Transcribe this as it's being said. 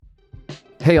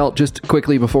Hey all, just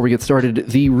quickly before we get started,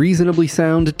 the Reasonably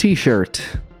Sound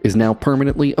t-shirt is now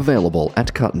permanently available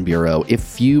at Cotton Bureau.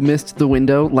 If you missed the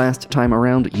window last time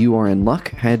around, you are in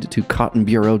luck. Head to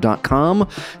cottonbureau.com,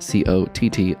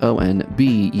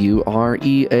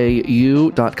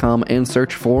 cottonbureau.com, and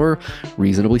search for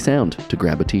Reasonably Sound to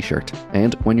grab a t-shirt.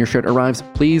 And when your shirt arrives,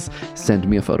 please send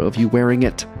me a photo of you wearing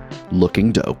it,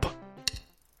 looking dope.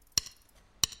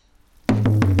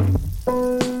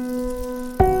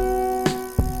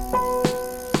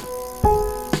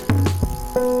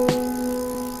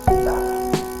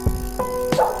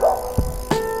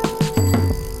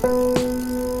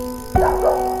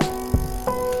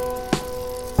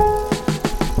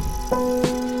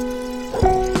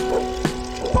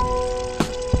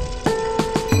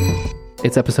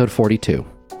 It's episode 42,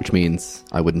 which means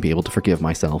I wouldn't be able to forgive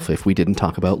myself if we didn't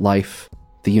talk about life,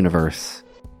 the universe,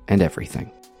 and everything.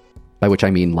 By which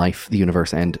I mean life, the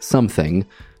universe, and something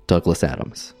Douglas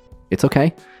Adams. It's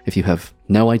okay if you have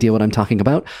no idea what I'm talking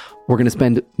about. We're going to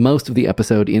spend most of the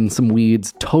episode in some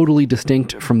weeds totally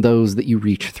distinct from those that you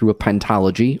reach through a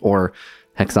pentalogy or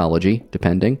hexology,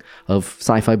 depending, of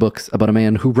sci-fi books about a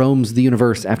man who roams the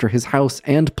universe after his house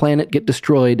and planet get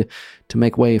destroyed to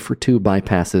make way for two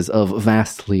bypasses of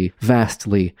vastly,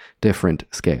 vastly different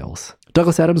scales.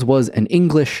 Douglas Adams was an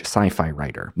English sci-fi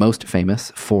writer, most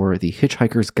famous for The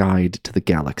Hitchhiker's Guide to the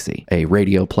Galaxy, a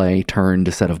radio play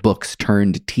turned set of books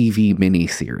turned TV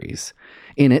miniseries.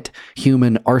 In it,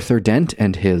 human Arthur Dent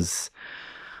and his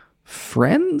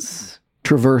friends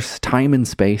traverse time and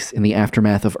space in the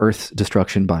aftermath of Earth's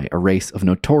destruction by a race of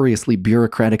notoriously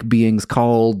bureaucratic beings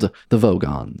called the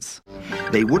Vogons.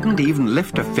 They wouldn't even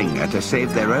lift a finger to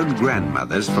save their own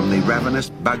grandmothers from the ravenous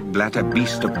bug-blatter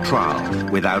beast of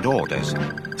trial without orders.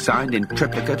 Signed in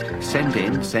triplicate, sent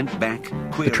in, sent back.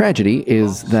 The tragedy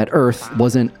is that Earth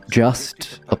wasn't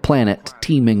just a planet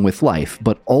teeming with life,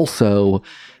 but also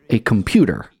a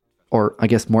computer. Or I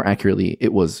guess more accurately,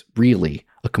 it was really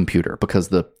a computer, because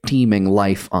the teeming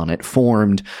life on it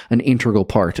formed an integral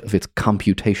part of its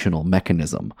computational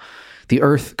mechanism. The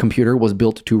Earth computer was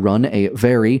built to run a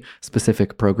very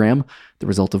specific program, the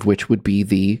result of which would be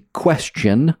the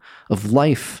question of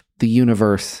life, the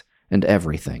universe, and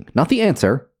everything. Not the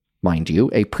answer, mind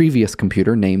you. A previous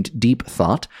computer named Deep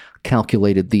Thought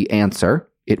calculated the answer.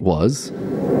 It was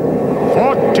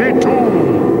 42.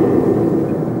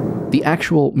 The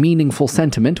actual meaningful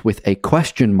sentiment with a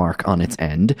question mark on its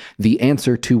end, the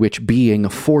answer to which being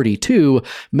 42,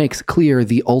 makes clear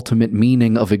the ultimate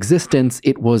meaning of existence.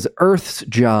 It was Earth's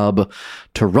job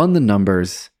to run the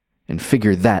numbers and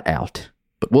figure that out.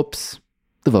 But whoops,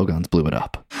 the Vogons blew it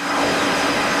up.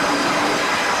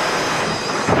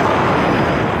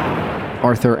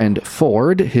 Arthur and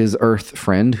Ford, his Earth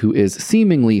friend who is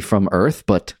seemingly from Earth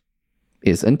but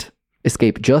isn't,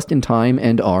 escape just in time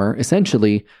and are,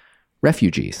 essentially,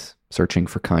 refugees, searching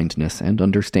for kindness and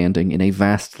understanding in a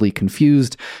vastly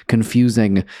confused,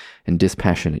 confusing, and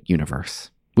dispassionate universe,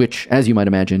 which, as you might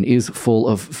imagine, is full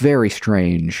of very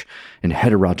strange and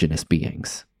heterogeneous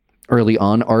beings. Early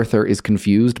on, Arthur is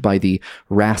confused by the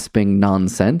rasping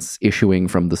nonsense issuing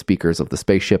from the speakers of the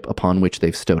spaceship upon which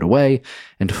they've stowed away,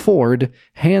 and Ford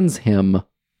hands him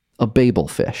a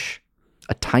Babelfish.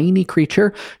 A tiny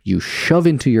creature you shove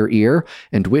into your ear,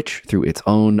 and which, through its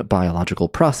own biological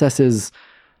processes,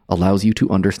 allows you to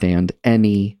understand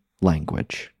any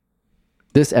language.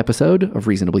 This episode of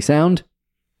Reasonably Sound,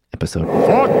 episode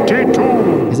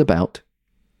 42, is about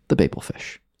the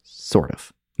Babelfish. Sort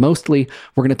of. Mostly,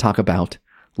 we're going to talk about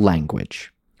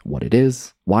language. What it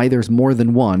is, why there's more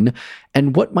than one,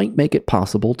 and what might make it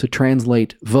possible to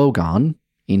translate Vogon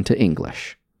into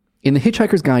English. In the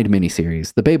Hitchhiker's Guide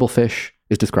miniseries, the Babelfish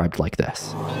is described like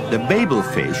this. The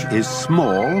Babelfish is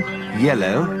small,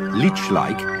 yellow,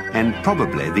 leech-like, and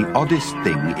probably the oddest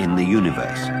thing in the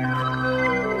universe.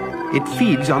 It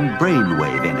feeds on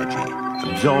brainwave energy,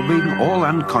 absorbing all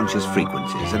unconscious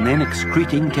frequencies and then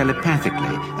excreting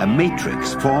telepathically a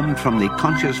matrix formed from the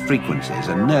conscious frequencies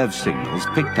and nerve signals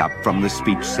picked up from the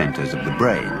speech centers of the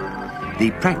brain.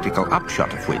 The practical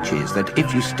upshot of which is that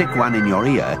if you stick one in your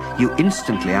ear, you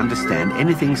instantly understand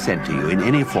anything said to you in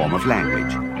any form of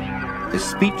language. The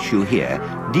speech you hear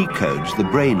decodes the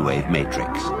brainwave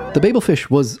matrix. The Babelfish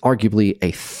was arguably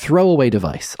a throwaway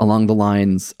device along the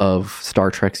lines of Star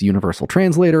Trek's Universal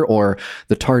Translator or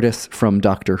the TARDIS from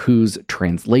Doctor Who's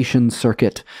translation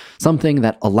circuit, something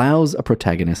that allows a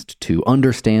protagonist to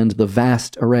understand the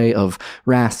vast array of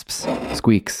rasps,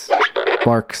 squeaks,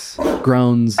 barks,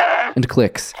 groans, and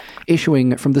clicks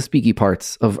issuing from the speaky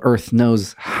parts of Earth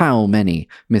knows how many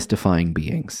mystifying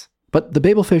beings. But the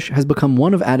Babelfish has become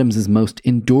one of Adams's most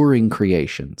enduring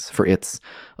creations for its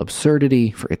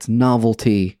absurdity, for its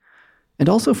novelty, and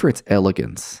also for its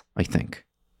elegance, I think.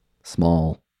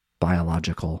 Small,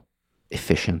 biological,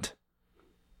 efficient.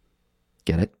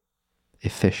 Get it?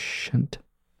 Efficient?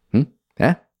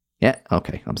 Yeah? Yeah,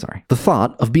 okay, I'm sorry. The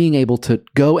thought of being able to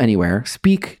go anywhere,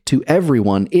 speak to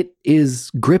everyone, it is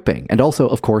gripping, and also,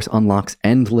 of course, unlocks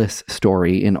endless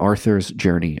story in Arthur's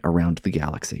journey around the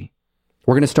galaxy.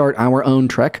 We're going to start our own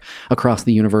trek across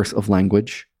the universe of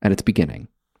language at its beginning.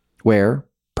 Where,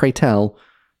 pray tell,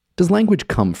 does language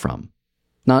come from?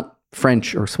 Not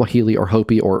French or Swahili or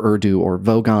Hopi or Urdu or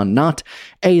Vogon, not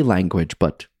a language,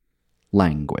 but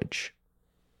language.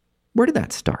 Where did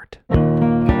that start?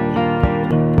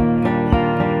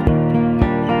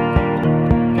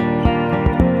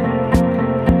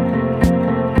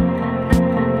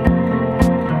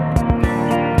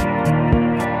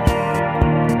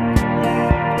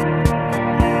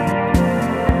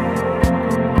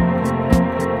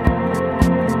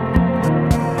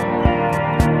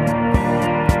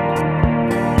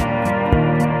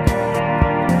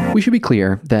 We should be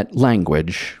clear that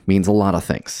language means a lot of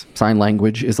things. Sign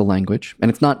language is a language, and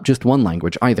it's not just one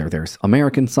language either. There's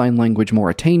American Sign Language,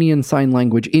 Mauritanian Sign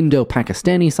Language,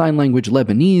 Indo-Pakistani Sign Language,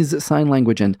 Lebanese Sign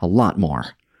Language, and a lot more.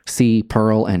 C,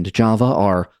 Perl, and Java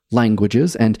are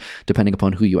languages, and depending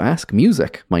upon who you ask,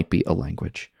 music might be a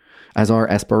language. As are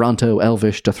Esperanto,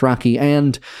 Elvish, Dothraki,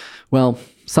 and, well,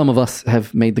 some of us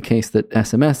have made the case that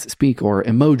SMS speak or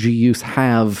emoji use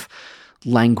have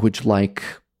language-like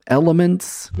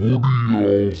elements.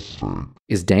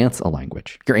 Is dance a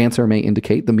language? Your answer may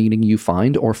indicate the meaning you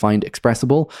find or find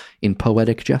expressible in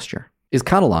poetic gesture. Is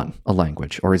Catalan a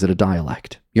language, or is it a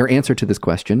dialect? Your answer to this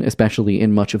question, especially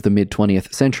in much of the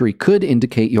mid-20th century, could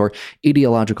indicate your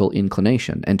ideological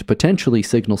inclination and potentially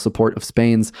signal support of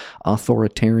Spain's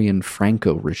authoritarian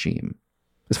Franco regime.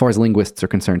 As far as linguists are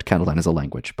concerned, Catalan is a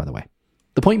language, by the way.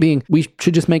 The point being, we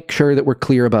should just make sure that we're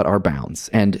clear about our bounds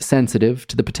and sensitive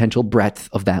to the potential breadth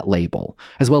of that label,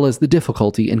 as well as the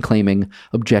difficulty in claiming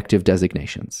objective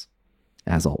designations.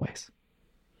 As always.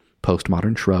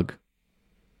 Postmodern shrug.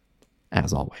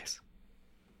 As always.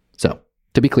 So,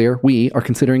 to be clear, we are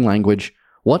considering language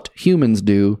what humans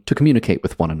do to communicate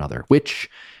with one another, which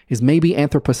is maybe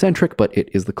anthropocentric, but it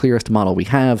is the clearest model we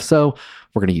have, so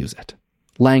we're going to use it.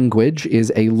 Language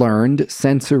is a learned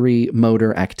sensory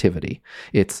motor activity.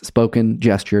 It's spoken,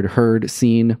 gestured, heard,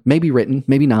 seen, maybe written,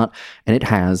 maybe not, and it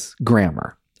has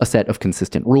grammar, a set of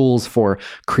consistent rules for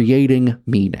creating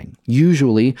meaning,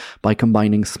 usually by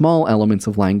combining small elements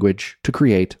of language to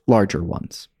create larger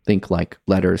ones. Think like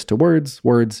letters to words,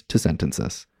 words to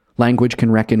sentences. Language can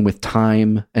reckon with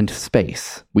time and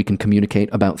space. We can communicate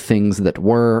about things that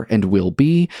were and will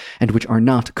be, and which are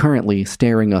not currently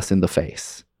staring us in the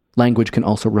face. Language can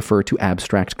also refer to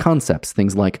abstract concepts,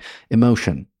 things like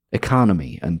emotion,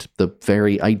 economy, and the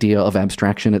very idea of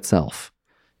abstraction itself.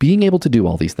 Being able to do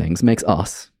all these things makes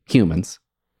us, humans,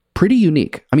 pretty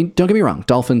unique. I mean, don't get me wrong,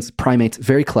 dolphins, primates,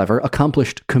 very clever,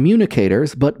 accomplished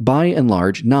communicators, but by and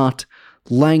large, not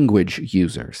language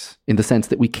users, in the sense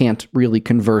that we can't really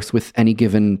converse with any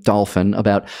given dolphin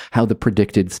about how the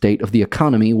predicted state of the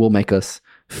economy will make us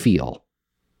feel.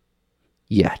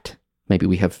 Yet. Maybe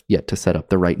we have yet to set up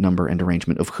the right number and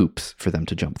arrangement of hoops for them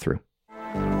to jump through.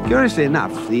 Curiously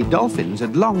enough, the dolphins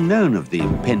had long known of the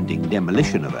impending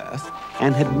demolition of Earth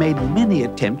and had made many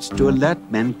attempts to alert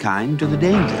mankind to the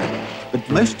danger. But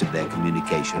most of their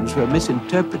communications were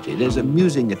misinterpreted as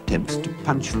amusing attempts to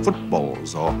punch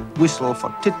footballs or whistle for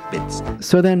titbits.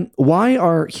 So then, why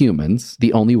are humans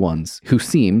the only ones who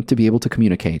seem to be able to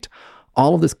communicate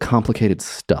all of this complicated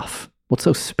stuff? What's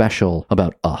so special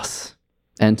about us?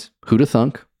 And who'da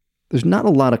thunk? There's not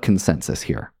a lot of consensus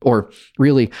here. Or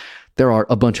really, there are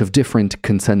a bunch of different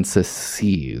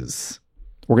consensuses.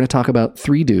 We're going to talk about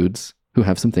three dudes who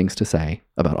have some things to say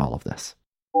about all of this.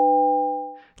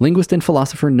 Linguist and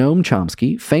philosopher Noam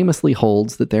Chomsky famously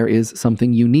holds that there is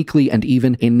something uniquely and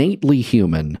even innately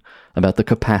human about the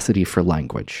capacity for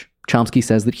language. Chomsky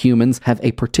says that humans have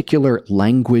a particular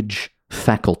language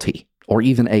faculty, or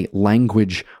even a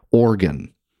language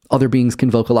organ. Other beings can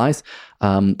vocalize.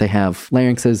 They have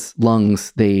larynxes,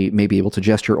 lungs. They may be able to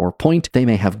gesture or point. They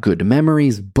may have good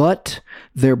memories, but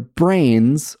their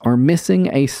brains are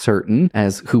missing a certain,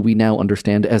 as who we now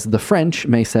understand as the French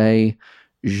may say,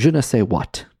 je ne sais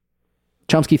what.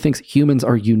 Chomsky thinks humans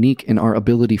are unique in our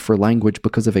ability for language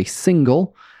because of a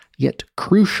single, yet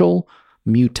crucial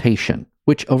mutation,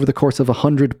 which over the course of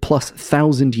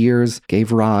 100,000+ years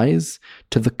gave rise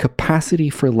to the capacity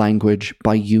for language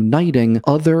by uniting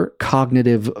other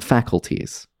cognitive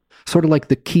faculties. Sort of like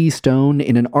the keystone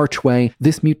in an archway,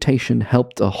 this mutation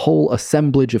helped a whole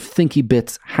assemblage of thinky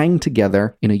bits hang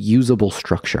together in a usable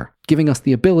structure, giving us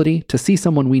the ability to see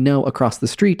someone we know across the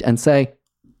street and say,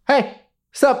 "Hey,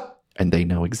 sup?" And they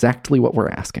know exactly what we're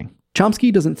asking.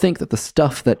 Chomsky doesn't think that the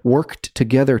stuff that worked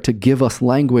together to give us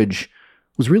language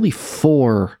was really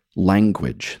for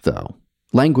language, though.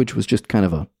 Language was just kind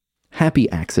of a happy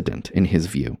accident in his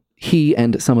view. He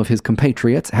and some of his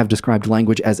compatriots have described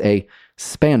language as a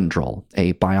spandrel,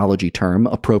 a biology term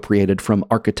appropriated from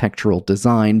architectural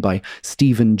design by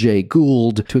Stephen Jay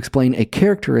Gould to explain a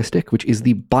characteristic which is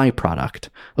the byproduct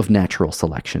of natural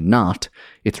selection, not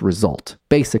its result.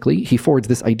 Basically, he forwards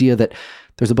this idea that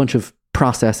there's a bunch of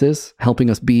processes helping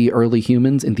us be early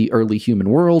humans in the early human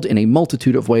world in a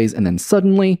multitude of ways, and then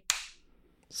suddenly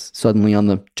on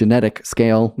the genetic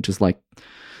scale, which is like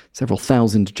several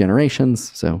thousand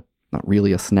generations, so not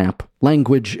really a snap,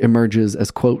 language emerges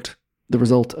as, quote, the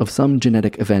result of some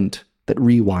genetic event that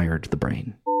rewired the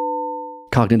brain.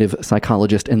 Cognitive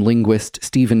psychologist and linguist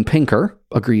Steven Pinker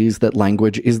agrees that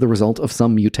language is the result of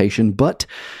some mutation, but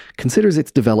considers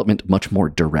its development much more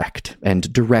direct,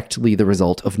 and directly the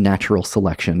result of natural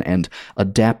selection and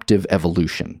adaptive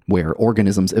evolution, where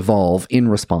organisms evolve in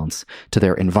response to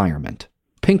their environment.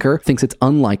 Pinker thinks it's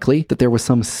unlikely that there was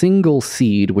some single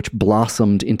seed which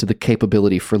blossomed into the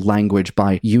capability for language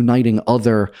by uniting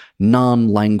other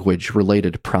non-language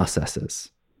related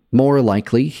processes. More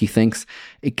likely, he thinks,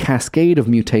 a cascade of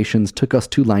mutations took us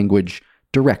to language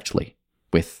directly,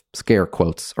 with scare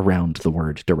quotes around the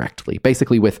word directly,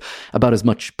 basically with about as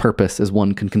much purpose as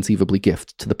one can conceivably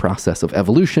gift to the process of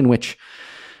evolution, which,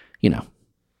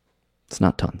 it's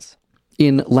not tons.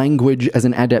 In Language as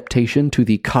an Adaptation to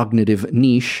the Cognitive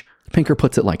Niche, Pinker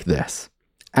puts it like this.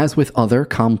 As with other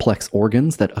complex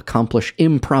organs that accomplish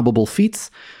improbable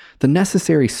feats, the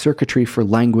necessary circuitry for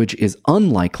language is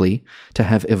unlikely to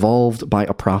have evolved by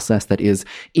a process that is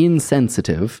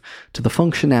insensitive to the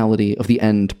functionality of the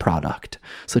end product,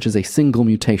 such as a single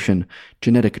mutation,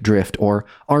 genetic drift, or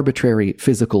arbitrary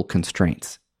physical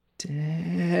constraints.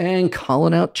 Dang,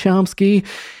 calling out Chomsky.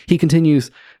 He continues,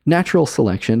 natural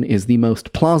selection is the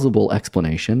most plausible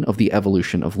explanation of the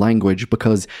evolution of language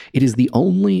because it is the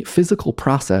only physical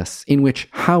process in which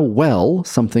how well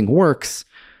something works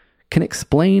can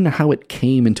explain how it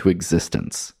came into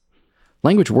existence.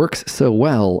 Language works so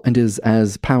well and is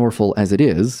as powerful as it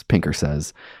is, Pinker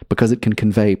says, because it can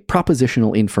convey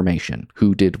propositional information,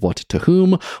 who did what to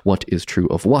whom, what is true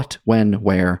of what, when,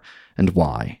 where, and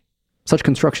why. Such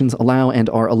constructions allow and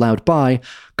are allowed by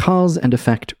cause and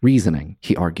effect reasoning,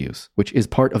 he argues, which is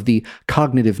part of the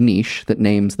cognitive niche that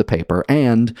names the paper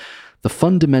and the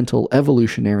fundamental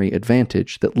evolutionary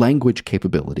advantage that language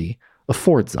capability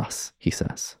affords us, he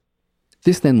says.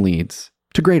 This then leads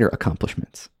to greater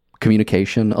accomplishments.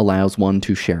 Communication allows one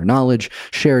to share knowledge.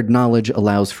 Shared knowledge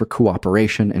allows for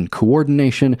cooperation and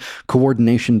coordination.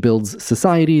 Coordination builds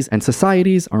societies, and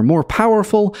societies are more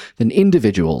powerful than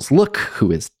individuals. Look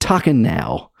who is talking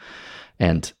now.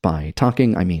 And by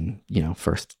talking, I mean,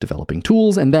 first developing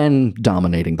tools and then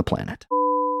dominating the planet.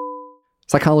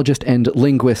 Psychologist and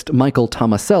linguist Michael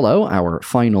Tomasello, our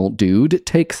final dude,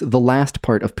 takes the last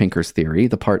part of Pinker's theory,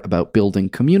 the part about building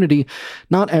community,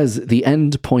 not as the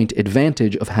end point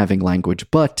advantage of having language,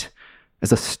 but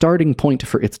as a starting point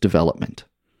for its development.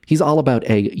 He's all about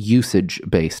a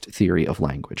usage-based theory of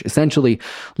language, essentially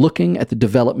looking at the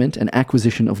development and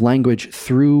acquisition of language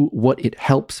through what it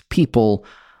helps people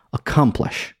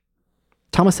accomplish.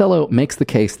 Tomasello makes the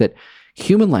case that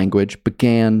human language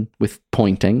began with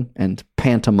pointing and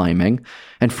pantomiming,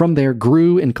 and from there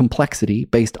grew in complexity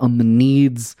based on the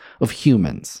needs of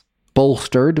humans,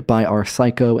 bolstered by our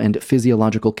psycho and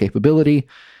physiological capability,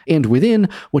 and within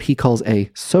what he calls a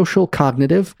social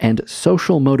cognitive and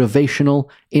social motivational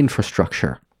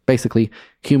infrastructure. Basically,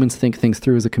 humans think things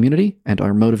through as a community and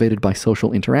are motivated by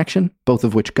social interaction, both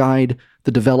of which guide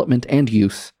the development and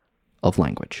use of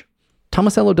language.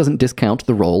 Tomasello doesn't discount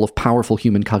the role of powerful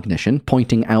human cognition,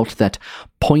 pointing out that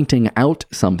pointing out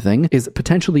something is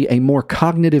potentially a more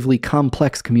cognitively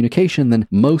complex communication than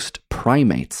most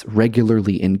primates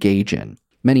regularly engage in.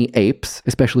 Many apes,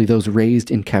 especially those raised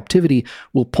in captivity,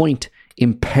 will point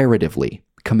imperatively,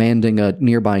 commanding a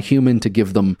nearby human to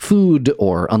give them food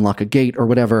or unlock a gate or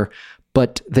whatever,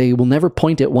 but they will never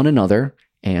point at one another,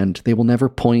 and they will never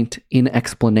point in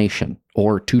explanation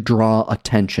or to draw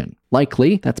attention.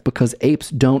 Likely, that's because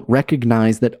apes don't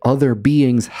recognize that other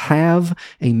beings have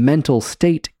a mental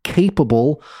state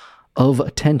capable of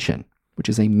attention, which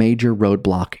is a major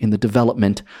roadblock in the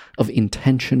development of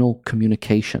intentional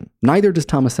communication. Neither does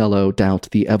Tomasello doubt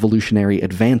the evolutionary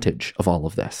advantage of all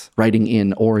of this, writing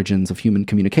in Origins of Human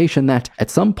Communication that,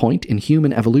 at some point in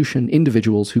human evolution,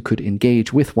 individuals who could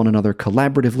engage with one another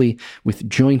collaboratively with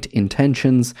joint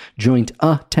intentions, joint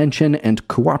attention, and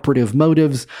cooperative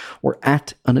motives were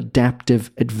at an adaptive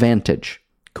advantage.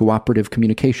 Cooperative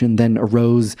communication then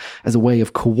arose as a way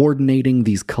of coordinating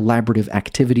these collaborative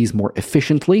activities more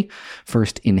efficiently,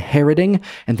 first inheriting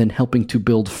and then helping to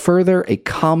build further a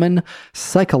common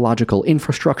psychological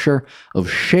infrastructure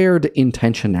of shared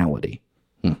intentionality.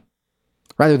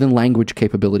 Rather than language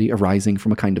capability arising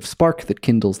from a kind of spark that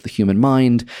kindles the human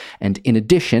mind, and in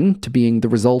addition to being the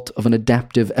result of an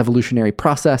adaptive evolutionary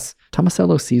process,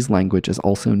 Tomasello sees language as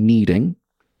also needing,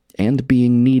 and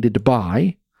being needed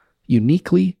by,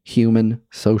 uniquely human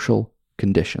social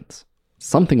conditions.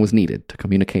 Something was needed to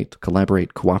communicate,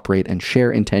 collaborate, cooperate, and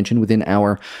share intention within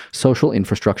our social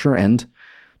infrastructure, and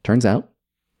turns out,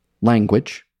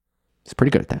 language is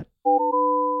pretty good at that.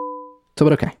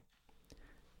 But okay.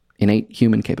 Innate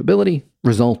human capability,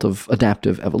 result of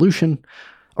adaptive evolution,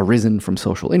 arisen from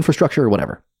social infrastructure,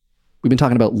 whatever. We've been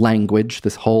talking about language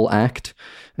this whole act,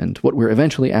 and what we're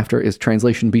eventually after is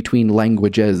translation between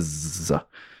languages.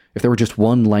 If there were just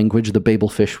one language, the Babel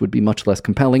fish would be much less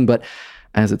compelling, but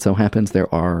as it so happens,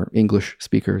 there are English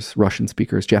speakers, Russian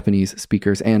speakers, Japanese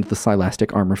speakers, and the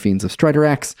Silastic armor fiends of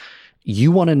Striderax. You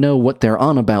want to know what they're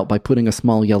on about by putting a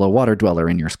small yellow water dweller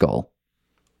in your skull.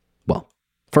 Well,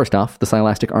 first off, the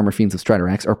Silastic armor fiends of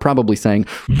Striderax are probably saying,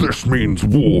 "This means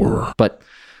war." But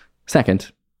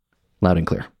second, loud and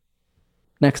clear.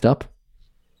 Next up,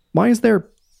 why is there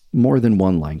more than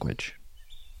one language?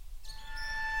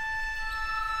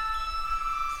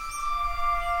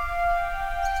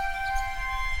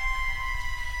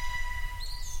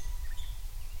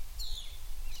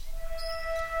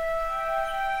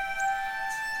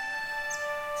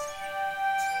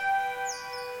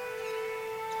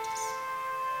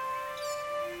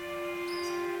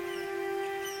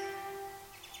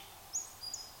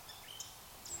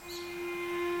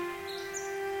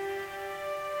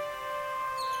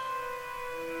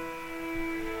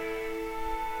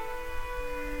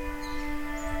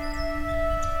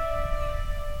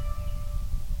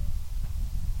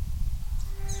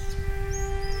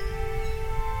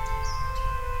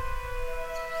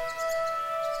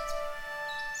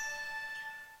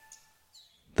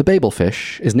 The Babel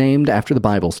fish is named after the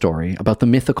Bible story about the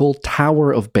mythical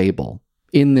Tower of Babel.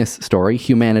 In this story,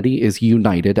 humanity is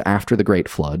united after the Great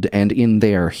Flood, and in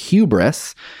their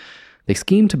hubris, they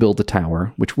scheme to build a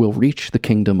tower which will reach the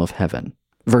kingdom of heaven.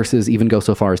 Verses even go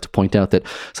so far as to point out that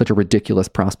such a ridiculous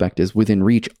prospect is within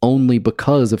reach only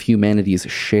because of humanity's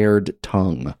shared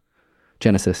tongue.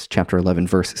 Genesis chapter 11,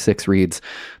 verse 6 reads,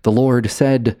 "The Lord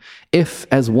said, if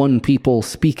as one people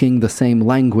speaking the same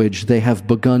language they have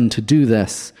begun to do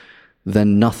this,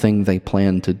 then nothing they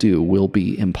plan to do will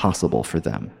be impossible for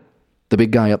them." The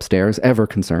big guy upstairs, ever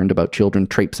concerned about children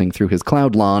traipsing through his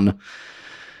cloud lawn,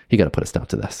 he got to put a stop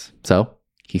to this. So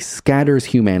he scatters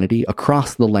humanity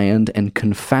across the land and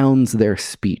confounds their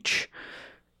speech,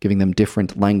 giving them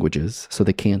different languages so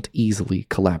they can't easily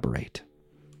collaborate.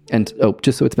 And,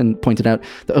 just so it's been pointed out,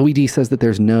 the OED says that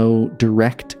there's no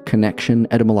direct connection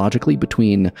etymologically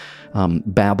between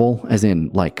Babel, as in,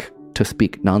 like, to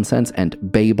speak nonsense, and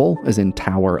Babel, as in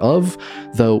tower of,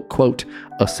 though, quote,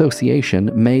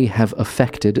 association may have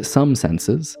affected some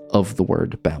senses of the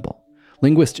word Babel.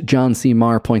 Linguist John C.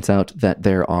 Marr points out that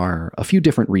there are a few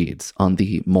different reads on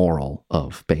the moral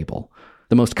of Babel.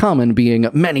 The most common being,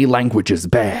 many languages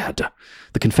bad.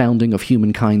 The confounding of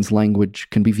humankind's language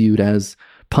can be viewed as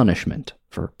punishment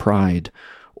for pride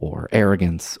or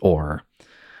arrogance or,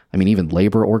 even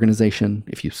labor organization,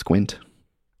 if you squint.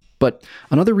 But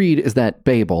another read is that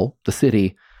Babel, the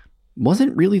city,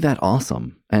 wasn't really that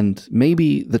awesome, and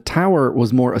maybe the tower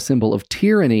was more a symbol of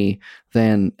tyranny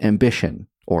than ambition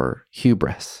or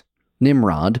hubris.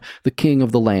 Nimrod, the king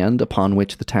of the land upon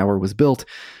which the tower was built,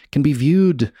 can be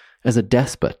viewed as a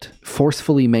despot,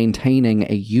 forcefully maintaining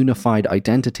a unified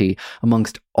identity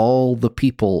amongst all the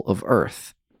people of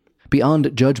Earth.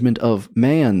 Beyond judgment of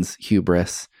man's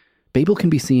hubris, Babel can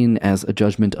be seen as a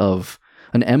judgment of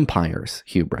an empire's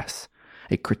hubris,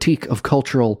 a critique of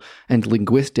cultural and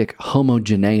linguistic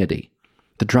homogeneity.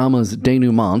 The drama's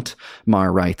denouement,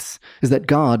 Marr writes, is that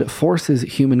God forces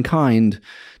humankind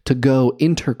to go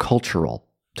intercultural,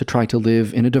 to try to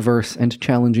live in a diverse and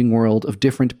challenging world of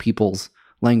different peoples,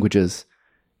 languages,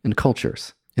 and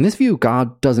cultures. In this view,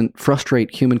 God doesn't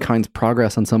frustrate humankind's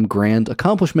progress on some grand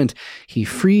accomplishment. He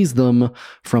frees them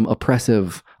from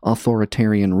oppressive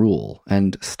authoritarian rule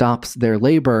and stops their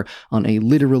labor on a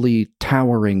literally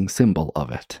towering symbol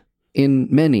of it. In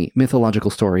many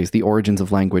mythological stories, the origins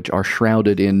of language are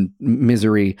shrouded in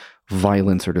misery,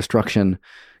 violence, or destruction.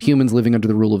 Humans living under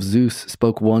the rule of Zeus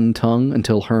spoke one tongue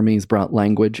until Hermes brought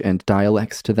language and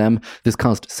dialects to them. This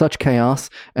caused such chaos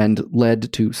and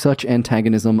led to such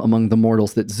antagonism among the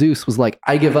mortals that Zeus was like,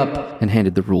 "I give up," and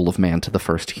handed the rule of man to the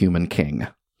first human king.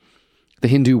 The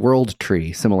Hindu world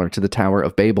tree, similar to the Tower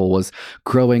of Babel, was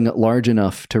growing large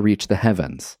enough to reach the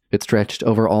heavens. It stretched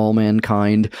over all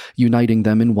mankind, uniting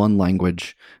them in one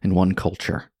language and one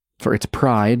culture. For its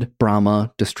pride,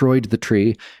 Brahma destroyed the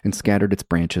tree and scattered its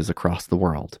branches across the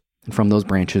world. And from those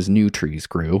branches, new trees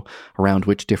grew, around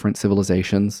which different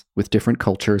civilizations, with different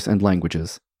cultures and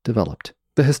languages, developed.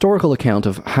 The historical account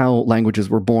of how languages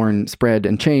were born, spread,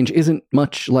 and change isn't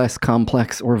much less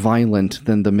complex or violent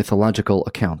than the mythological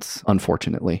accounts,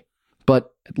 unfortunately.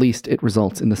 But at least it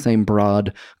results in the same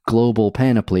broad, global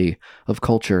panoply of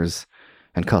cultures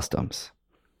and customs.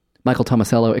 Michael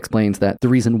Tomasello explains that the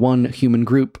reason one human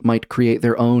group might create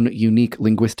their own unique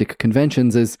linguistic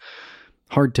conventions is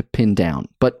hard to pin down,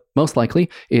 but most likely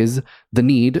is the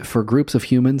need for groups of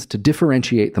humans to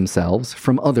differentiate themselves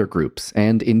from other groups.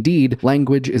 And indeed,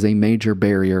 language is a major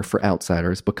barrier for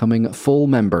outsiders becoming full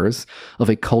members of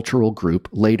a cultural group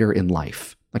later in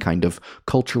life, a kind of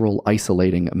cultural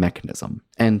isolating mechanism.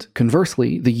 And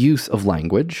conversely, the use of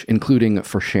language, including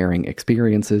for sharing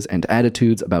experiences and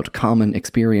attitudes about common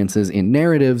experiences in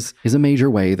narratives, is a major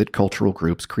way that cultural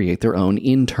groups create their own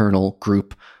internal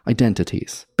group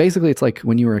identities. Basically, it's like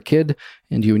when you were a kid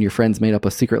and you and your friends made up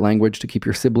a secret language to keep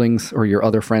your siblings or your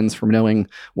other friends from knowing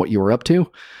what you were up to,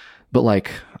 but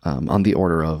on the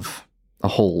order of a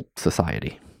whole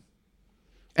society.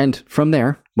 And from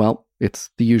there, well,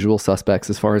 it's the usual suspects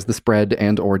as far as the spread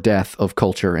and or death of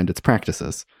culture and its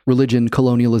practices. Religion,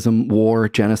 colonialism, war,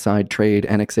 genocide, trade,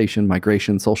 annexation,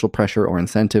 migration, social pressure or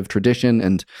incentive, tradition,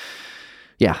 and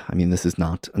this is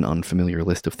not an unfamiliar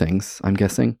list of things, I'm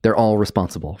guessing. They're all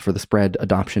responsible for the spread,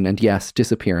 adoption, and yes,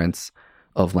 disappearance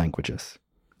of languages.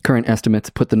 Current estimates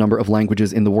put the number of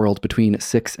languages in the world between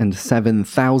 6,000 and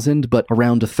 7,000, but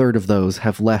around a third of those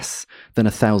have less than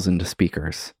 1,000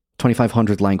 speakers.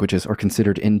 2,500 languages are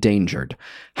considered endangered.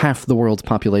 Half the world's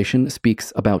population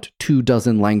speaks about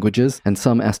 24 languages, and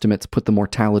some estimates put the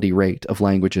mortality rate of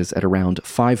languages at around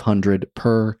 500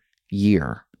 per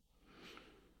year.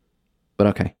 But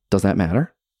okay, does that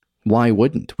matter? Why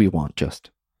wouldn't we want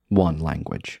just one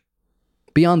language?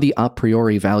 Beyond the a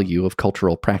priori value of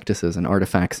cultural practices and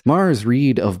artifacts, Mars'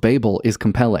 read of Babel is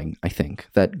compelling, I think,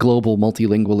 that global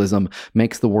multilingualism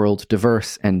makes the world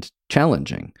diverse and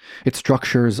challenging. It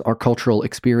structures our cultural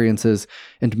experiences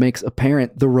and makes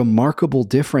apparent the remarkable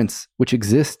difference which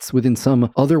exists within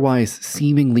some otherwise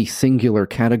seemingly singular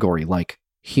category like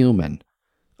human,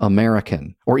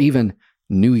 American, or even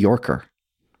New Yorker.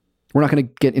 We're not going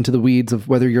to get into the weeds of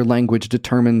whether your language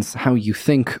determines how you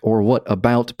think or what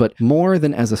about, but more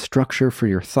than as a structure for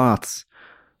your thoughts,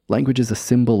 language is a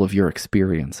symbol of your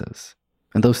experiences.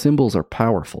 And those symbols are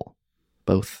powerful,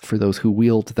 both for those who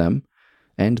wield them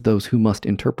and those who must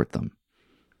interpret them.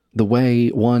 The way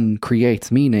one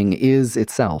creates meaning is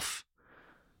itself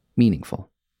meaningful.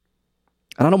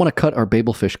 And I don't want to cut our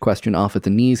Babelfish question off at the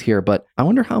knees here, but I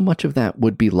wonder how much of that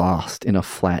would be lost in a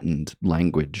flattened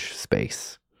language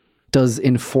space. Does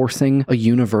enforcing a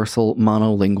universal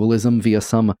monolingualism via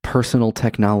some personal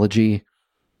technology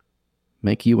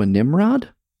make you a Nimrod?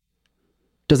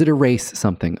 Does it erase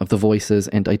something of the voices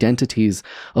and identities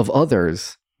of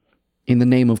others in the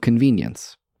name of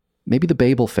convenience? Maybe the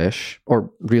Babelfish,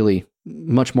 or really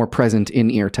much more present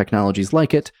in-ear technologies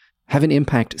like it, have an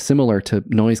impact similar to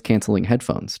noise-canceling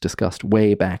headphones discussed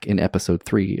way back in episode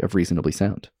 3 of Reasonably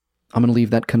Sound. I'm going to leave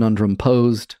that conundrum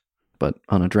posed, but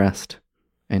unaddressed.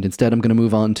 And instead, I'm going to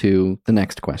move on to the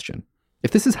next question.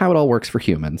 If this is how it all works for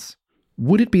humans,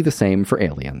 would it be the same for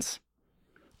aliens?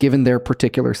 Given their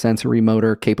particular sensory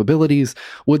motor capabilities,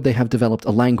 would they have developed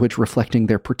a language reflecting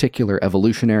their particular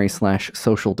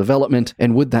evolutionary/social development?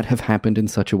 And would that have happened in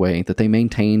such a way that they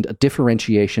maintained a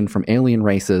differentiation from alien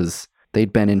races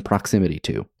they'd been in proximity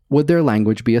to? Would their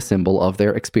language be a symbol of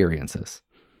their experiences,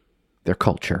 their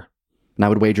culture? And I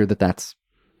would wager that that's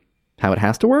how it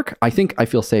has to work. I think I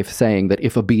feel safe saying that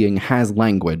if a being has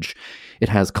language, it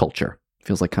has culture.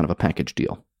 Feels like kind of a package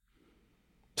deal.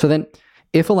 So then,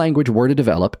 if a language were to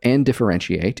develop and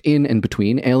differentiate in and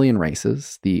between alien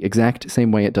races the exact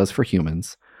same way it does for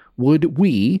humans, would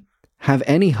we have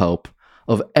any hope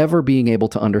of ever being able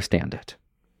to understand it?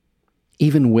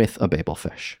 even with a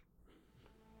Babelfish.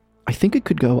 I think it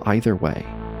could go either way.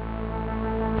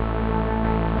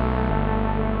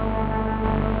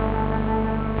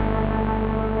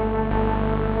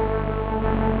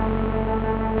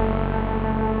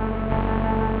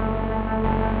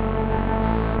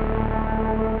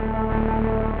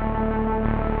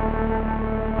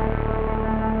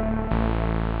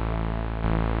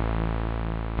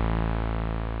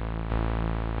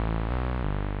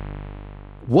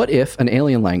 What if an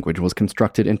alien language was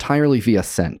constructed entirely via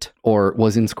scent, or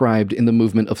was inscribed in the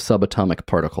movement of subatomic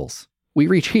particles? We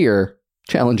reach here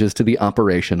challenges to the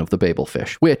operation of the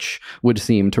Babelfish, which would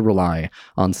seem to rely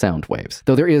on sound waves,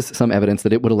 though there is some evidence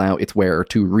that it would allow its wearer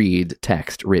to read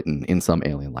text written in some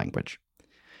alien language.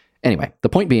 Anyway, the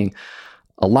point being,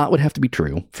 a lot would have to be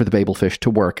true for the Babelfish to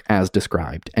work as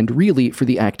described, and really for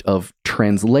the act of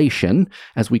translation,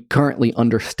 as we currently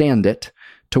understand it,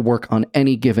 to work on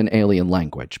any given alien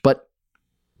language. But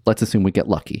let's assume we get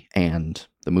lucky and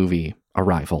the movie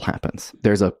Arrival happens.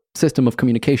 There's a system of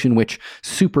communication which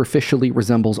superficially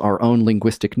resembles our own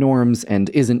linguistic norms and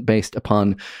isn't based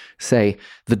upon, say,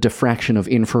 the diffraction of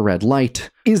infrared light.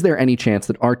 Is there any chance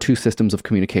that our two systems of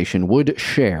communication would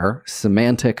share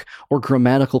semantic or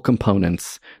grammatical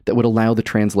components that would allow the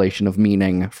translation of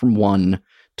meaning from one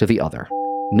to the other?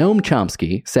 Noam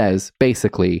Chomsky says,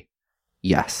 basically,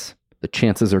 yes. The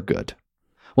chances are good.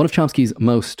 One of Chomsky's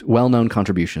most well-known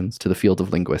contributions to the field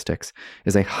of linguistics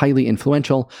is a highly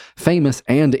influential, famous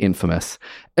and infamous,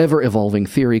 ever-evolving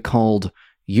theory called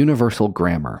universal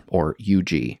grammar, or UG.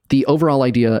 The overall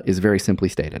idea is very simply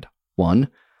stated. 1.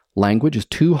 Language is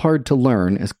too hard to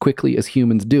learn as quickly as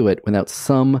humans do it without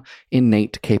some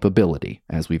innate capability,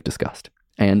 as we've discussed.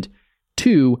 And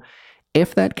 2.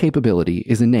 If that capability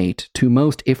is innate to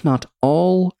most, if not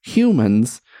all,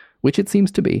 humans, which it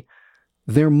seems to be,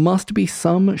 there must be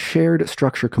some shared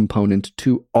structure component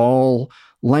to all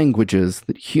languages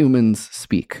that humans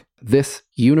speak. This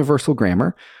universal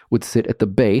grammar would sit at the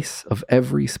base of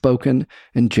every spoken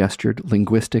and gestured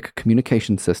linguistic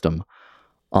communication system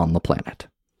on the planet.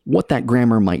 What that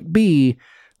grammar might be,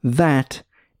 that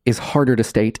is harder to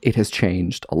state. It has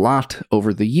changed a lot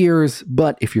over the years,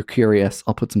 but if you're curious,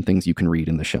 I'll put some things you can read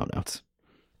in the show notes.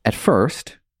 At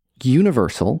first,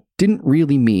 universal didn't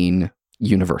really mean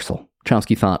universal.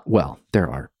 Chomsky thought, well, there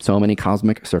are so many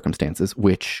cosmic circumstances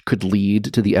which could lead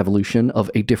to the evolution of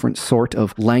a different sort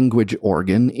of language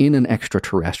organ in an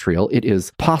extraterrestrial. It is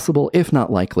possible, if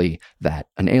not likely, that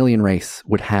an alien race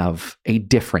would have a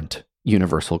different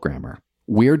universal grammar.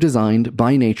 We're designed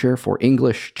by nature for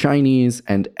English, Chinese,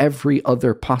 and every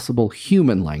other possible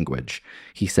human language,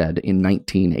 he said in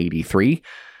 1983.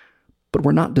 But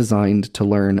we're not designed to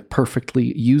learn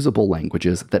perfectly usable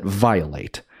languages that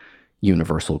violate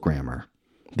universal grammar.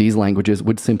 These languages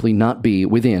would simply not be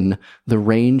within the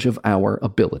range of our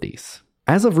abilities.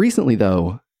 As of recently,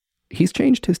 though, he's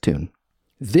changed his tune.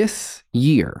 This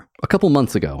year, a couple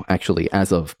months ago, actually,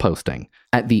 as of posting,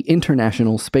 at the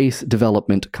International Space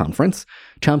Development Conference,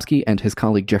 Chomsky and his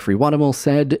colleague Jeffrey Waddimal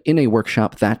said in a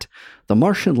workshop that the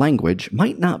Martian language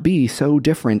might not be so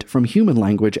different from human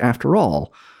language after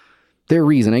all. Their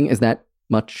reasoning is that,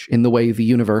 much in the way the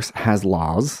universe has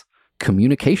laws,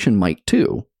 communication might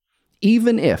too.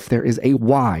 Even if there is a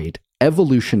wide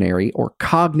evolutionary or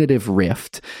cognitive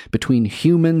rift between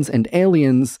humans and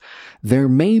aliens, there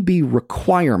may be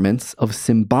requirements of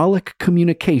symbolic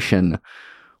communication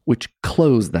which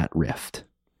close that rift.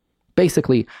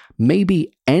 Basically,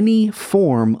 maybe any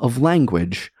form of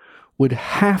language would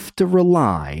have to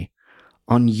rely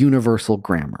on universal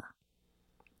grammar.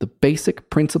 The basic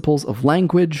principles of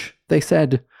language, they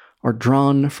said, are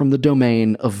drawn from the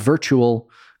domain of virtual,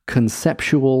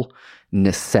 conceptual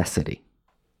necessity.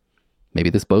 Maybe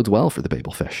this bodes well for the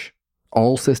Babelfish.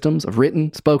 All systems of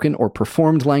written, spoken, or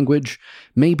performed language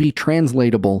may be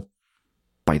translatable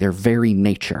by their very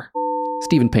nature.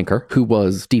 Steven Pinker, who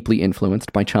was deeply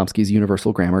influenced by Chomsky's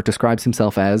universal grammar, describes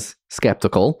himself as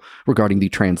skeptical regarding the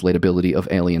translatability of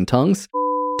alien tongues.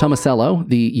 Tomasello,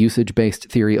 the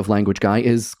usage-based theory of language guy,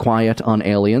 is quiet on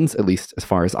aliens, at least as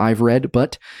far as I've read,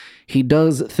 but he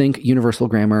does think universal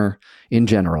grammar, in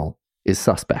general, is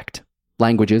suspect.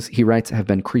 Languages, he writes, have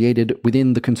been created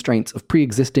within the constraints of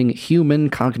pre-existing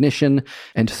human cognition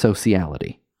and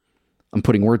sociality. I'm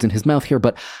putting words in his mouth here,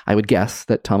 but I would guess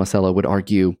that Tomasello would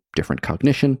argue different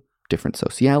cognition, different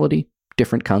sociality,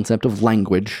 different concept of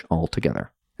language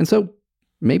altogether. And so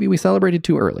maybe we celebrated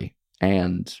too early.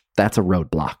 And that's a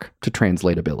roadblock to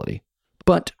translatability.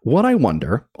 But what I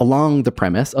wonder, along the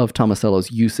premise of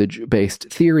Tomasello's usage-based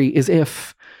theory, is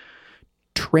if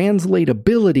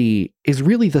translatability is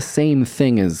really the same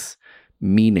thing as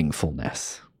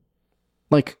meaningfulness.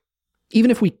 Like, even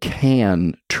if we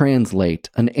can translate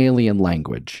an alien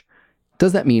language,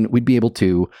 does that mean we'd be able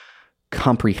to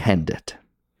comprehend it?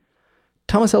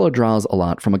 Tomasello draws a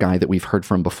lot from a guy that we've heard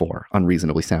from before on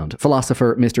Reasonably Sound,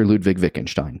 philosopher Mr. Ludwig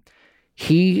Wittgenstein.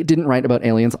 He didn't write about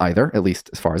aliens either, at least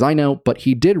as far as I know, but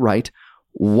he did write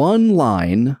one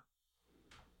line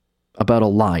about a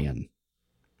lion.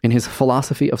 In his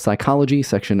Philosophy of Psychology,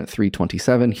 section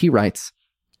 327, he writes,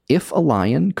 "If a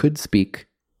lion could speak,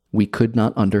 we could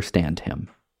not understand him."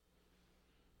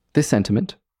 This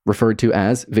sentiment, referred to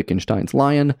as Wittgenstein's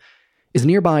lion, is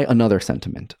nearby another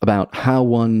sentiment about how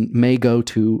one may go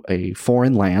to a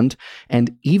foreign land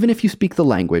and, even if you speak the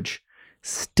language,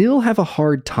 still have a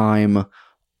hard time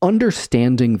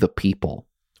understanding the people.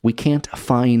 We can't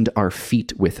find our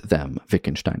feet with them,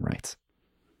 Wittgenstein writes.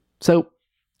 So,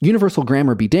 universal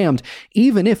grammar be damned,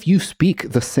 even if you speak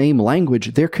the same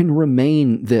language, there can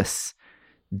remain this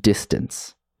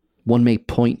distance. One may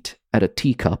point at a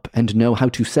teacup and know how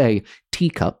to say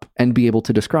teacup and be able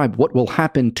to describe what will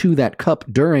happen to that cup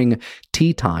during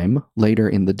tea time later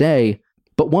in the day,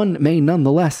 but one may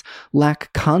nonetheless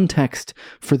lack context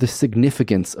for the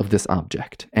significance of this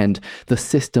object and the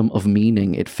system of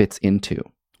meaning it fits into,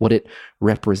 what it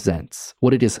represents,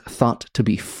 what it is thought to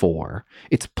be for,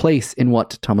 its place in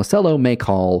what Tomasello may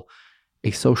call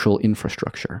a social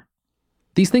infrastructure.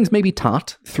 These things may be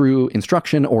taught through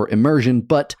instruction or immersion,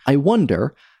 but I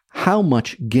wonder how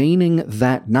much gaining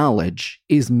that knowledge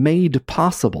is made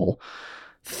possible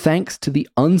thanks to the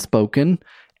unspoken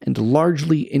and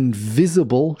largely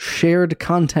invisible shared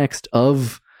context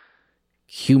of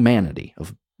humanity,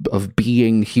 of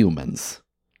being humans.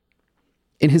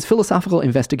 In his philosophical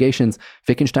investigations,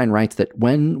 Wittgenstein writes that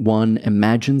when one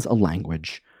imagines a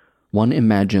language, one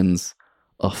imagines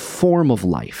a form of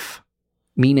life,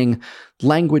 meaning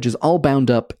language is all bound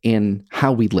up in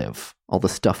how we live, all the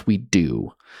stuff we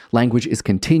do. Language is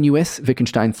continuous,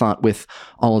 Wittgenstein thought, with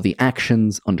all of the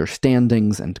actions,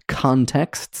 understandings, and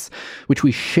contexts which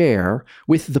we share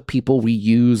with the people we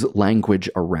use language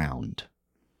around.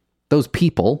 Those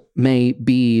people may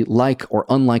be like or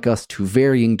unlike us to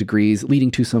varying degrees,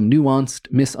 leading to some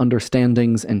nuanced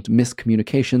misunderstandings and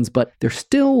miscommunications, but they're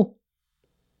still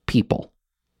people.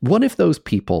 What if those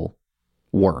people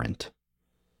weren't?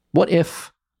 What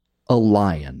if a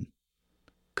lion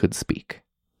could speak?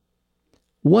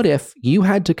 What if you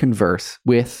had to converse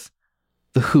with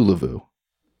the Hulavu,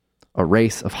 a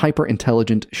race of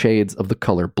hyper-intelligent shades of the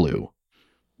color blue?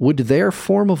 Would their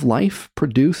form of life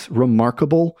produce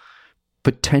remarkable,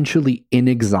 potentially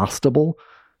inexhaustible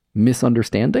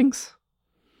misunderstandings?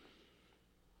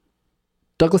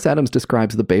 Douglas Adams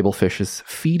describes the babelfish as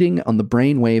feeding on the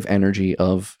brainwave energy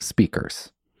of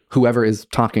speakers, whoever is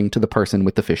talking to the person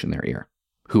with the fish in their ear,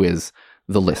 who is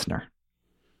the listener.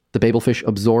 The babelfish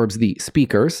absorbs the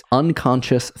speaker's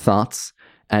unconscious thoughts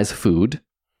as food,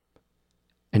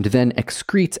 and then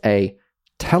excretes a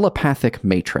telepathic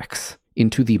matrix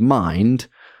into the mind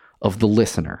of the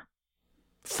listener,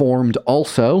 formed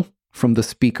also from the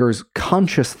speaker's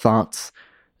conscious thoughts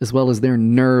as well as their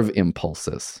nerve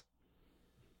impulses.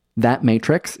 That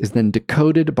matrix is then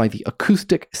decoded by the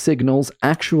acoustic signals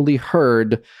actually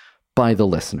heard by the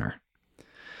listener.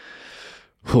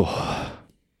 Whew.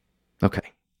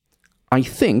 Okay. I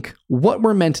think what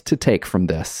we're meant to take from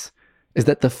this is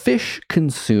that the fish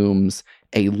consumes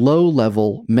a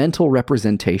low-level mental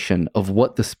representation of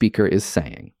what the speaker is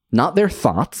saying. Not their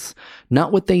thoughts,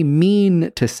 not what they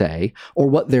mean to say, or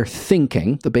what they're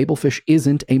thinking. The babelfish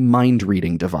isn't a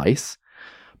mind-reading device,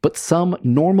 but some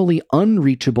normally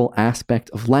unreachable aspect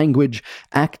of language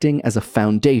acting as a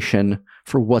foundation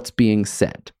for what's being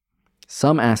said.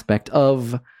 Some aspect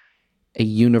of a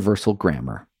universal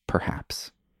grammar,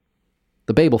 perhaps.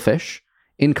 The babelfish,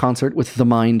 in concert with the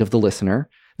mind of the listener,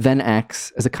 then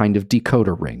acts as a kind of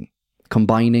decoder ring,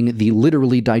 combining the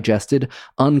literally digested,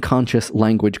 unconscious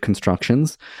language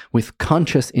constructions with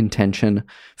conscious intention,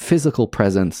 physical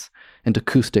presence, and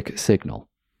acoustic signal.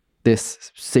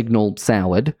 This signal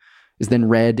salad is then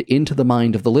read into the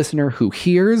mind of the listener, who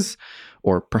hears,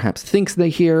 or perhaps thinks they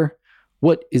hear,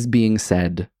 what is being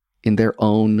said in their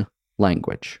own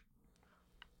language.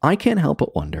 I can't help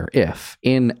but wonder if,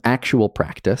 in actual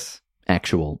practice,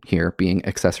 actual here being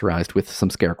accessorized with some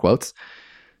scare quotes,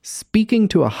 speaking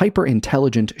to a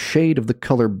hyper-intelligent shade of the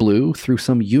color blue through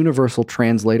some universal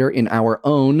translator in our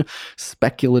own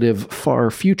speculative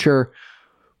far future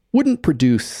wouldn't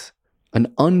produce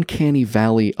an uncanny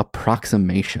valley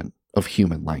approximation of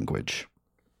human language.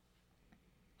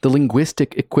 The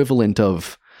linguistic equivalent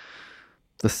of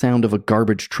the sound of a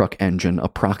garbage truck engine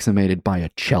approximated by a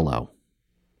cello.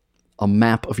 a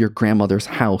map of your grandmother's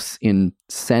house in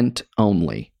scent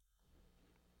only.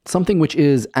 Something which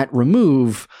is, at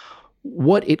remove,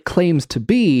 what it claims to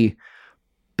be,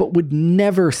 but would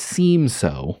never seem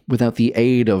so without the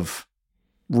aid of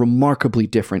remarkably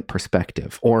different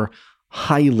perspective or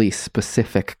highly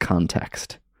specific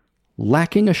context.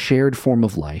 Lacking a shared form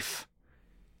of life,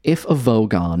 if a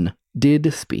Vogon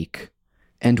did speak,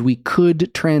 and we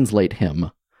could translate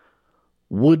him,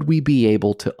 would we be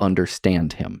able to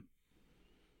understand him?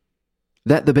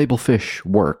 That the Babelfish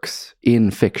works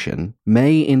in fiction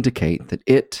may indicate that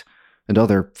it, and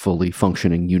other fully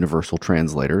functioning universal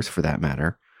translators for that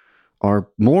matter, are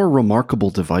more remarkable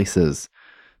devices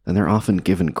than they're often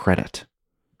given credit.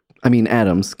 I mean,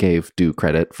 Adams gave due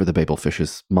credit for the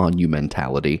Babelfish's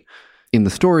monumentality. In the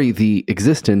story, the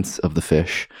existence of the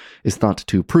fish is thought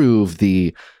to prove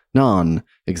the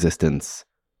non-existence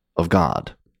of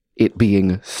God, it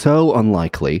being so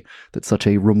unlikely that such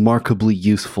a remarkably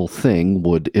useful thing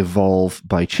would evolve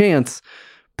by chance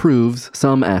proves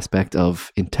some aspect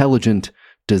of intelligent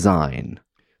design,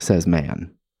 says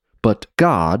man. But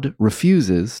God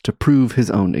refuses to prove his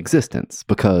own existence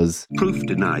because proof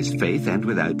denies faith, and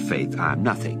without faith I am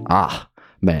nothing.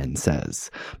 Man says,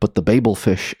 but the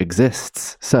Babelfish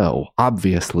exists, so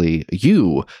obviously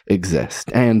you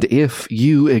exist, and if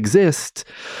you exist,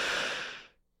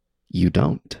 you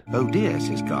don't. Oh dear,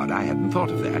 says God, I hadn't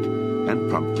thought of that, and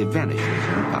promptly vanishes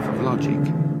in a puff of logic.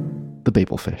 The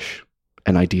Babelfish,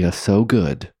 an idea so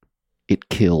good, it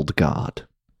killed God.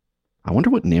 I wonder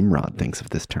what Nimrod thinks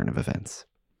of this turn of events.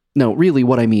 No, really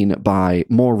what I mean by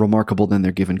more remarkable than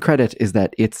they're given credit is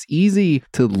that it's easy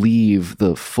to leave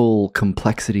the full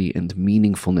complexity and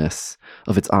meaningfulness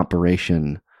of its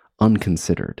operation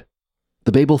unconsidered.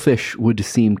 The Babelfish would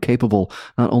seem capable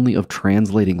not only of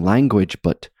translating language,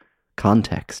 but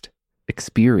context,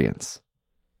 experience,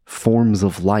 forms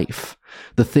of life,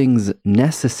 the things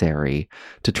necessary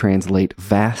to translate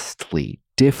vastly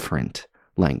different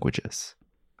languages,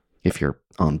 if you're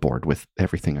on board with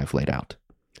everything I've laid out.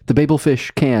 The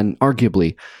Babelfish can,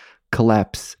 arguably,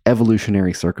 collapse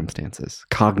evolutionary circumstances,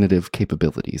 cognitive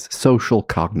capabilities, social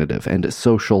cognitive and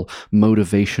social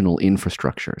motivational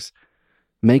infrastructures,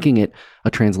 making it a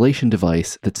translation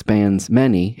device that spans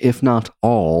many, if not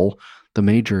all, the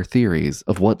major theories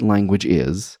of what language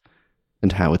is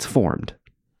and how it's formed.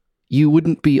 You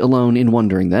wouldn't be alone in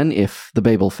wondering, then, if the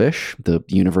Babelfish, the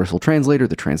universal translator,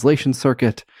 the translation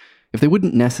circuit, if they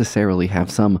wouldn't necessarily have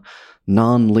some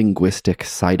non-linguistic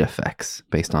side effects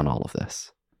based on all of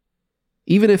this.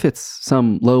 Even if it's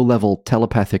some low-level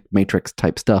telepathic matrix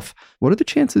type stuff, what are the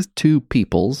chances two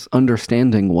peoples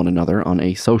understanding one another on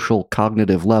a social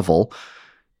cognitive level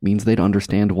means they'd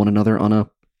understand one another on a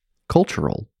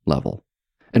cultural level?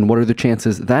 And what are the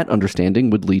chances that understanding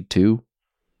would lead to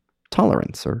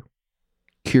tolerance or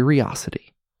curiosity?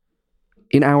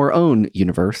 In our own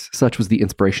universe, such was the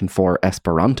inspiration for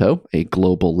Esperanto, a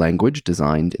global language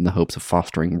designed in the hopes of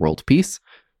fostering world peace.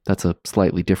 That's a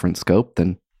slightly different scope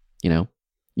than,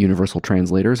 universal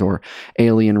translators or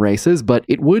alien races, but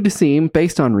it would seem,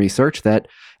 based on research, that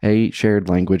a shared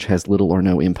language has little or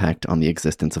no impact on the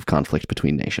existence of conflict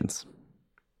between nations.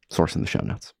 Source in the show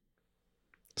notes.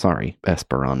 Sorry,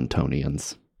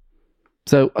 Esperantonians.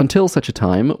 So, until such a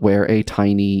time where a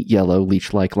tiny, yellow,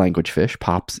 leech-like language fish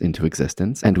pops into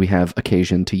existence, and we have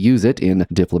occasion to use it in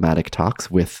diplomatic talks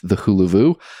with the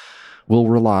Huluvu, we'll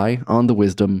rely on the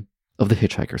wisdom of the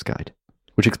Hitchhiker's Guide,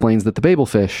 which explains that the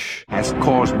Babelfish has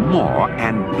caused more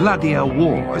and bloodier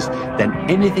wars than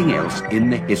anything else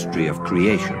in the history of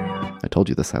creation. I told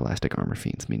you the Silastic armor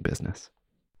fiends mean business.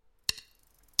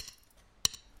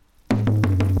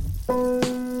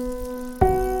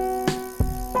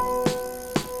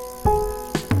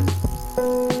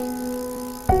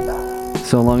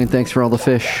 So long and thanks for all the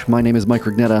fish. My name is Mike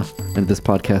Rugnetta, and this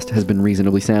podcast has been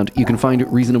Reasonably Sound. You can find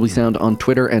Reasonably Sound on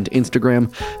Twitter and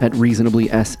Instagram at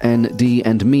reasonably_SND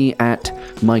and me at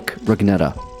Mike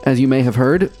Rugnetta. As you may have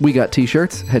heard, we got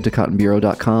t-shirts. Head to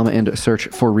cottonbureau.com and search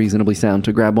for Reasonably Sound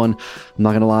to grab one. I'm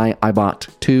not going to lie, I bought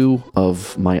 2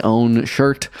 of my own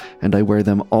shirt, and I wear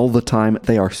them all the time.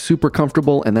 They are super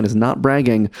comfortable, and that is not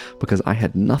bragging because I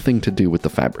had nothing to do with the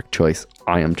fabric choice.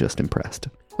 I am just impressed.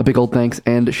 A big old thanks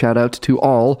and shout out to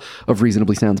all of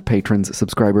Reasonably Sound's patrons,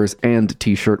 subscribers, and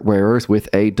t-shirt wearers, with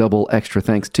a double extra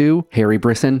thanks to Harry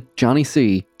Brisson, Johnny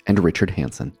C., and Richard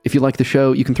Hansen. If you like the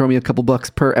show, you can throw me a couple bucks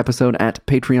per episode at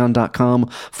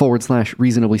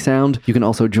patreon.com/reasonably sound. You can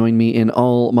also join me in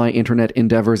all my internet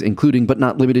endeavors, including but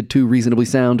not limited to Reasonably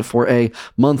Sound, for a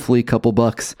monthly couple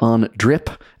bucks on Drip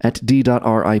at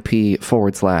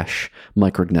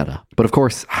d.rip/micrognetta. But of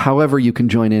course, however you can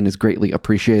join in is greatly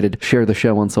appreciated. Share the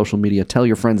show on social media, tell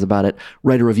your friends about it,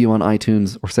 write a review on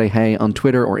iTunes, or say hey on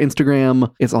Twitter or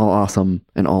Instagram. It's all awesome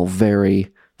and all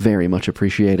very, very much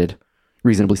appreciated.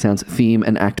 Reasonably Sound's theme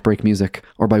and act break music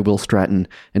are by Will Stratton,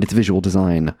 and its visual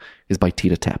design is by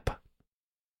Tita Tepp.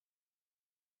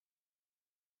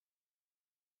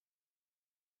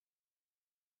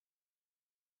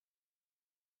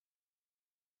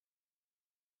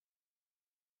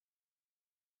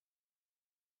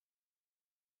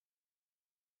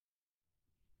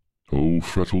 O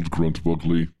fettled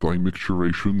Gruntbugly, thy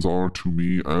micturations are to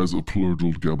me as a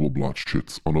plurdled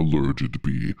gabbleblotchits on a lurgid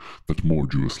bee, that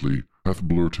morduously hath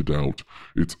blurted out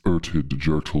its urted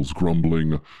jertles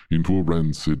grumbling into a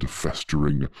rancid,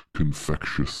 festering,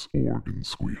 confectious organ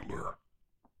squealer.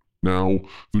 Now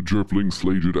the jerpling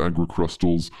slaged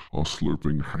agricrustals are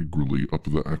slurping hagrily up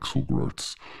the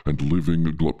axlegrurts, and living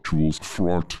gluptules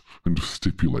frart and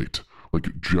stipulate,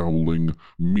 like jowling,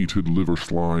 meated liver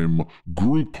slime,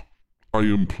 group, I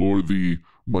implore thee,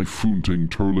 my foonting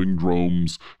turling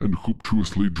dromes, and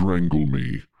hooptuously drangle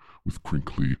me with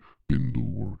crinkly bindle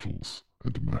whortles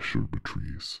and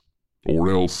masherbatries. Or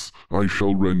else I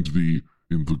shall rend thee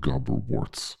in the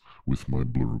gobberworts with my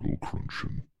blurgle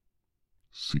crunchin'.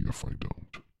 See if I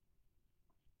don't.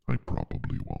 I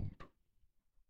probably won't.